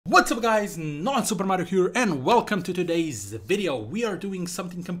What's up guys, Non-Super Mario here and welcome to today's video. We are doing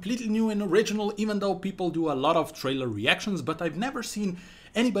something completely new and original, even though people do a lot of trailer reactions, but I've never seen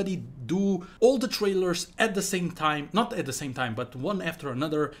anybody do all the trailers at the same time, not at the same time, but one after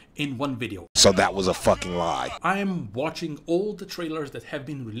another in one video. So that was a fucking lie. I'm watching all the trailers that have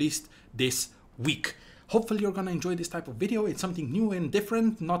been released this week. Hopefully you're gonna enjoy this type of video. It's something new and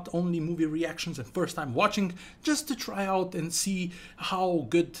different, not only movie reactions and first time watching, just to try out and see how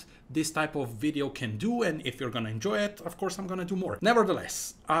good this type of video can do, and if you're gonna enjoy it, of course I'm gonna do more.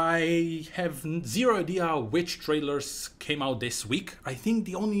 Nevertheless, I have zero idea which trailers came out this week. I think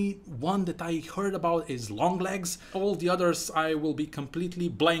the only one that I heard about is Longlegs. All the others I will be completely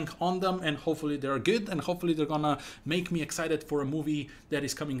blank on them, and hopefully they're good, and hopefully they're gonna make me excited for a movie that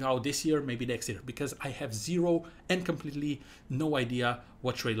is coming out this year, maybe next year, because I have zero and completely no idea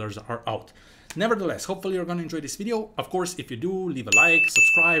what trailers are out. Nevertheless, hopefully you're gonna enjoy this video. Of course, if you do, leave a like,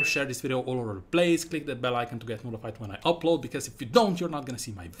 subscribe, share this video all over the place, click that bell icon to get notified when I upload, because if you don't, you're not gonna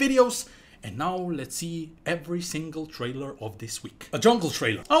see my videos. And now let's see every single trailer of this week. A jungle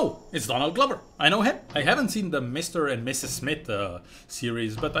trailer. Oh, it's Donald Glover. I know him. I haven't seen the Mr. and Mrs. Smith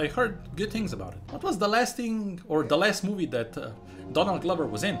series, but I heard good things about it. What was the last thing, or the last movie that Donald Glover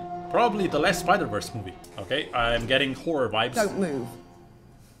was in? Probably the last Spider-Verse movie. Okay, I'm getting horror vibes. Don't move.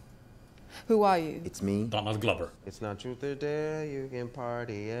 Who are you? It's me, Donald Glover. It's not truth or dare, you can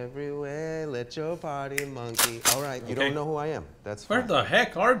party everywhere, let your party monkey. All right, you don't know who I am, that's fine. Where the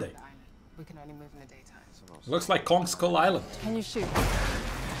heck are they? We can only move in the daytime. Looks like Kong Skull Island. Can you shoot?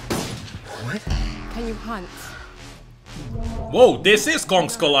 What? Can you hunt? Whoa, this is Kong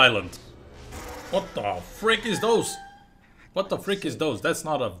Skull Island. What the frick is those? What the frick is those? That's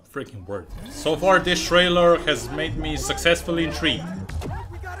not a freaking word. So far this trailer has made me successfully intrigued.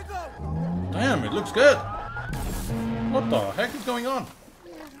 Damn, it looks good. What the heck is going on?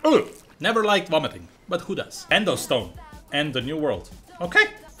 Ugh. Never liked vomiting, but who does? Endostone and the New World. Okay,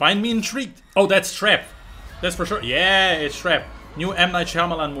 find me intrigued. Oh, that's Trap. That's for sure. Yeah, it's Trap. New M. Night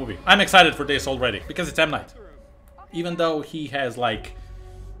Shyamalan movie. I'm excited for this already because it's M. Night. Even though he has like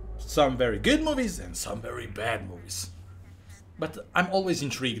some very good movies and some very bad movies. But I'm always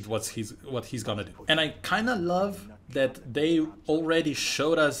intrigued what he's gonna do. And I kinda love that they already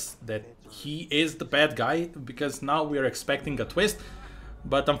showed us that he is the bad guy, because now we are expecting a twist.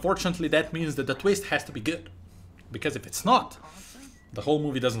 But unfortunately that means that the twist has to be good. Because if it's not, the whole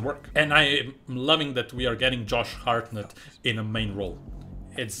movie doesn't work. And I am loving that we are getting Josh Hartnett in a main role.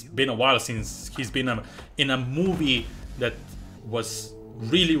 It's been a while since he's been in a movie that was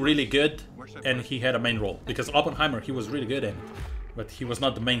really good and he had a main role, because Oppenheimer, he was really good in it, but he was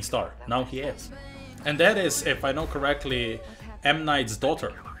not the main star. Now he is, and that is, if I know correctly, M. Night's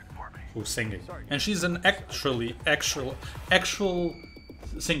daughter who's singing, and she's an actual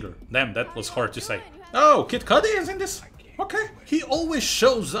singer. Damn, that was hard to say. Oh, Kid Cudi is in this. Okay, he always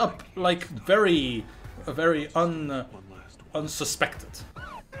shows up like very unsuspected.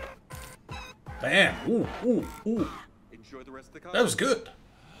 Damn. Ooh. That was good.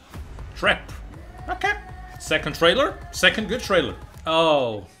 Trap. Okay. Second trailer. Second good trailer.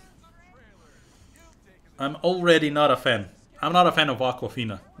 Oh. I'm already not a fan. I'm not a fan of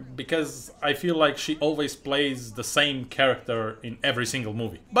Awkwafina, because I feel like she always plays the same character in every single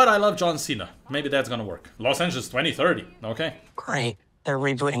movie. But I love John Cena. Maybe that's gonna work. Los Angeles 2030. Okay. Great. They're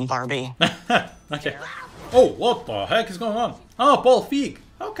rebooting Barbie. Okay. Oh, what the heck is going on? Oh, Paul Feig.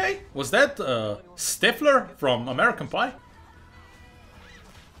 Okay. Was that Stifler from American Pie?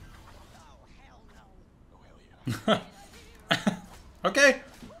 Okay.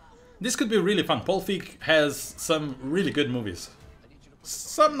 This could be really fun. Paul Feig has some really good movies.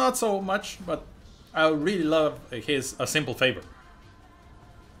 Some not so much, but I really love his A Simple Favor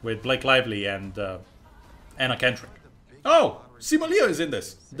with Blake Lively and Anna Kendrick. Oh, Simu Liu is in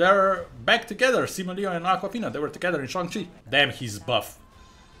this. They're back together, Simu Liu and Awkwafina. They were together in Shang-Chi. Damn, he's buff.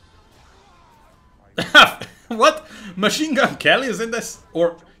 What? Machine Gun Kelly is in this?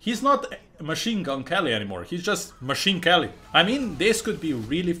 Or he's not Machine Gun Kelly anymore. He's just Machine Kelly. I mean, this could be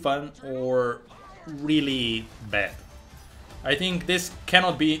really fun or really bad. I think this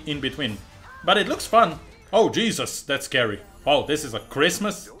cannot be in between. But it looks fun. Oh, Jesus, that's scary. Oh, this is a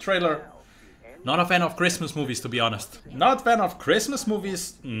Christmas trailer. Not a fan of Christmas movies, to be honest. Not a fan of Christmas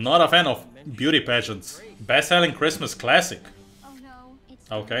movies. Not a fan of beauty pageants. Best-selling Christmas classic.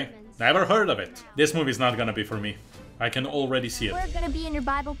 Okay. Never heard of it. This movie's not gonna be for me. I can already see it. We're gonna be in your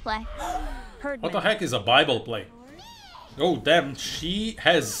Bible play. What the heck is a Bible play? Oh damn, she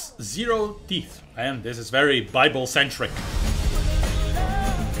has 0 teeth. And this is very Bible-centric.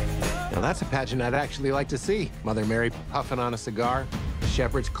 Now that's a pageant I'd actually like to see. Mother Mary puffing on a cigar,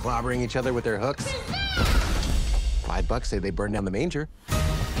 shepherds clobbering each other with their hooks. $5 say they burned down the manger.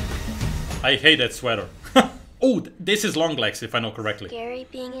 I hate that sweater. Oh, this is Longlegs, if I know correctly. Scary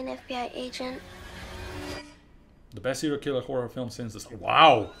being an FBI agent. The best serial killer horror film since this.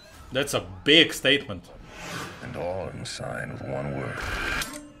 Wow, that's a big statement. And all in the sign of one word.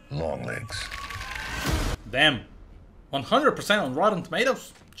 Longlegs. Damn. 100% on Rotten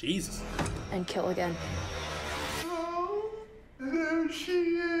Tomatoes? Jesus. And kill again. There she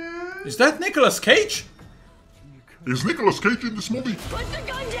is. Is that Nicolas Cage? Is Nicolas Cage in this movie? Put the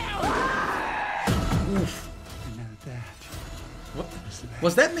gun down! Oof. What?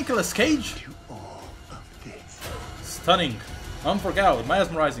 Was that Nicolas Cage? Stunning. Unforgettable.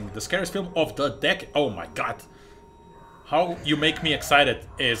 Mesmerizing. The scariest film of the decade. Oh my god. How you make me excited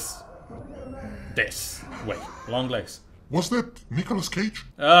is this. Wait, Longlegs. Was that Nicolas Cage?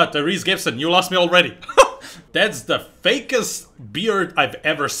 Therese Gibson, you lost me already. That's the fakest beard I've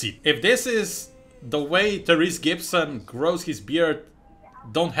ever seen. If this is the way Therese Gibson grows his beard,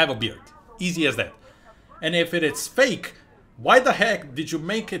 don't have a beard. Easy as that. And if it is fake, why the heck did you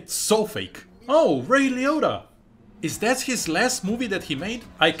make it so fake? Oh, Ray Liotta. Is that his last movie that he made?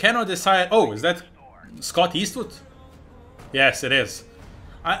 I cannot decide. Oh, is that Scott Eastwood? Yes, it is.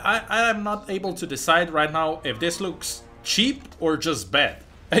 I am not able to decide right now if this looks cheap or just bad.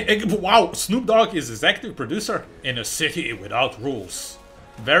 Wow, Snoop Dogg is executive producer in a city without rules.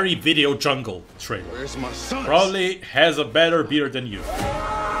 Very Video Jungle trailer. Where's my son? Probably has a better beard than you.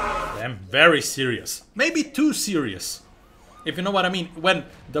 Damn, very serious. Maybe too serious. If you know what I mean. When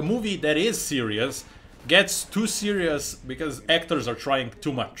the movie that is serious gets too serious because actors are trying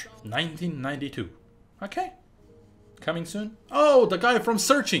too much. 1992. Okay. Coming soon. Oh, the guy from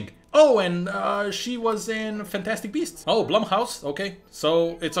Searching. Oh, and she was in Fantastic Beasts. Oh, Blumhouse. Okay.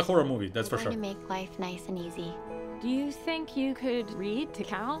 So it's a horror movie, that's for sure. To make life nice and easy. Do you think you could read to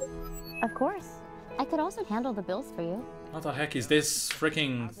Cal? Of course. I could also handle the bills for you. What the heck is this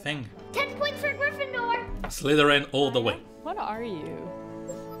freaking thing? 10 points for Gryffindor! Slytherin all the way. What are you?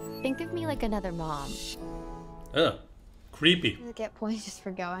 Think of me like another mom. Ugh. Creepy. You get points just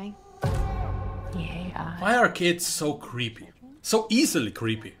for going. Yeah. Why are kids so creepy? So easily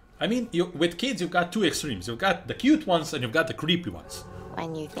creepy. I mean, with kids you've got two extremes. You've got the cute ones and you've got the creepy ones.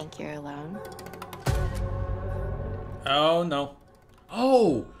 When you think you're alone. Oh no.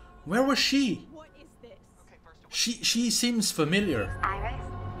 Oh, where was she? What is this? She seems familiar. Iris,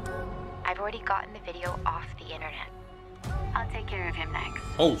 I've already gotten the video off the internet. I'll take care of him next.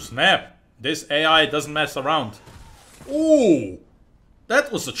 Oh snap. This AI doesn't mess around. Ooh,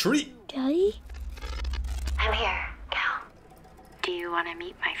 that was a treat. Daddy? I'm here, Cal. Do you want to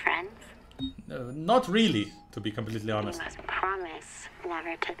meet my friends? Not really, to be completely honest. You must promise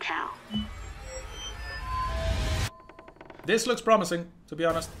never to tell. This looks promising, to be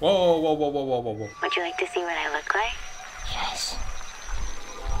honest. Whoa, whoa, whoa, whoa, whoa, whoa, whoa. Would you like to see what I look like? Yes.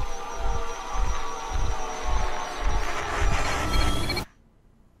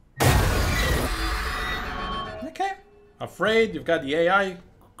 Okay. Afraid, you've got the AI.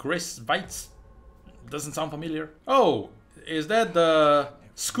 Chris Weitz. Doesn't sound familiar. Oh, is that the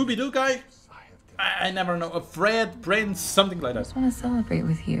Scooby-Doo guy? I never know. Fred, Prince, something like that. I just want to celebrate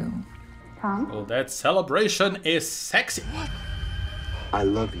with you. Tom? Oh, that celebration is sexy. I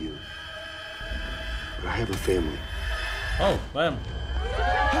love you. But I have a family. Oh, man.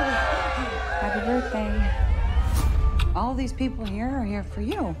 Happy birthday. All these people here are here for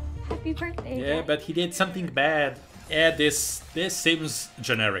you. Happy birthday. Yeah, but he did something bad. Yeah, this seems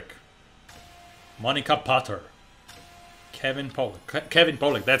generic. Monica Potter. Kevin Pollak. Kevin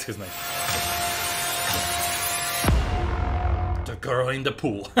Pollak, that's his name. The girl in the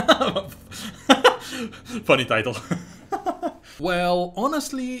pool. Funny title. Well,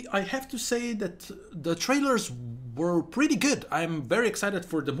 honestly, I have to say that the trailers were pretty good. I'm very excited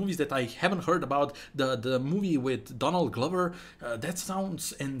for the movies that I haven't heard about. The movie with Donald Glover, that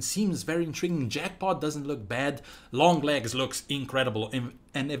sounds and seems very intriguing. Jackpot doesn't look bad. Longlegs looks incredible.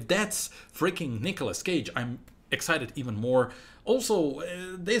 And if that's freaking Nicolas Cage, I'm excited even more. Also,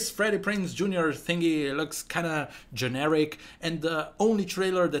 this Freddie Prinze Jr. thingy looks kind of generic, and the only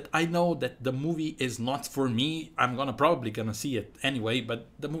trailer that I know that the movie is not for me, I'm probably gonna see it anyway, but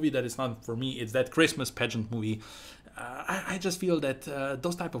the movie that is not for me is that Christmas pageant movie. I just feel that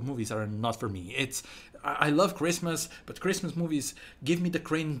those type of movies are not for me. I love Christmas, but Christmas movies give me the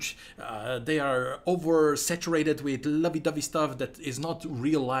cringe. They are oversaturated with lovey-dovey stuff that is not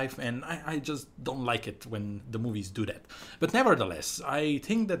real life, and I just don't like it when the movies do that. But nevertheless, I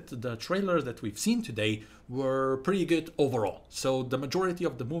think that the trailers that we've seen today were pretty good overall. So the majority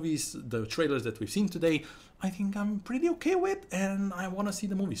of the movies, the trailers that we've seen today, I think I'm pretty okay with, and I want to see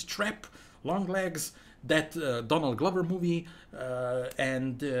the movies. Trap, Longlegs, that Donald Glover movie,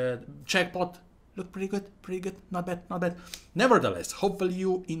 and Jackpot. Look pretty good, not bad, not bad. Nevertheless, hopefully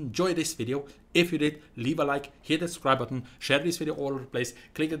you enjoyed this video. If you did, leave a like, hit the subscribe button, share this video all over the place,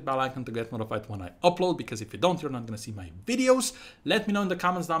 click the bell icon to get notified when I upload, because if you don't, you're not gonna see my videos. Let me know in the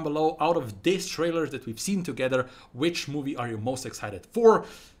comments down below, out of these trailers that we've seen together, which movie are you most excited for?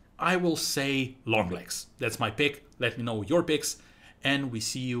 I will say Longlegs. That's my pick. Let me know your picks, and we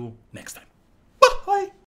see you next time.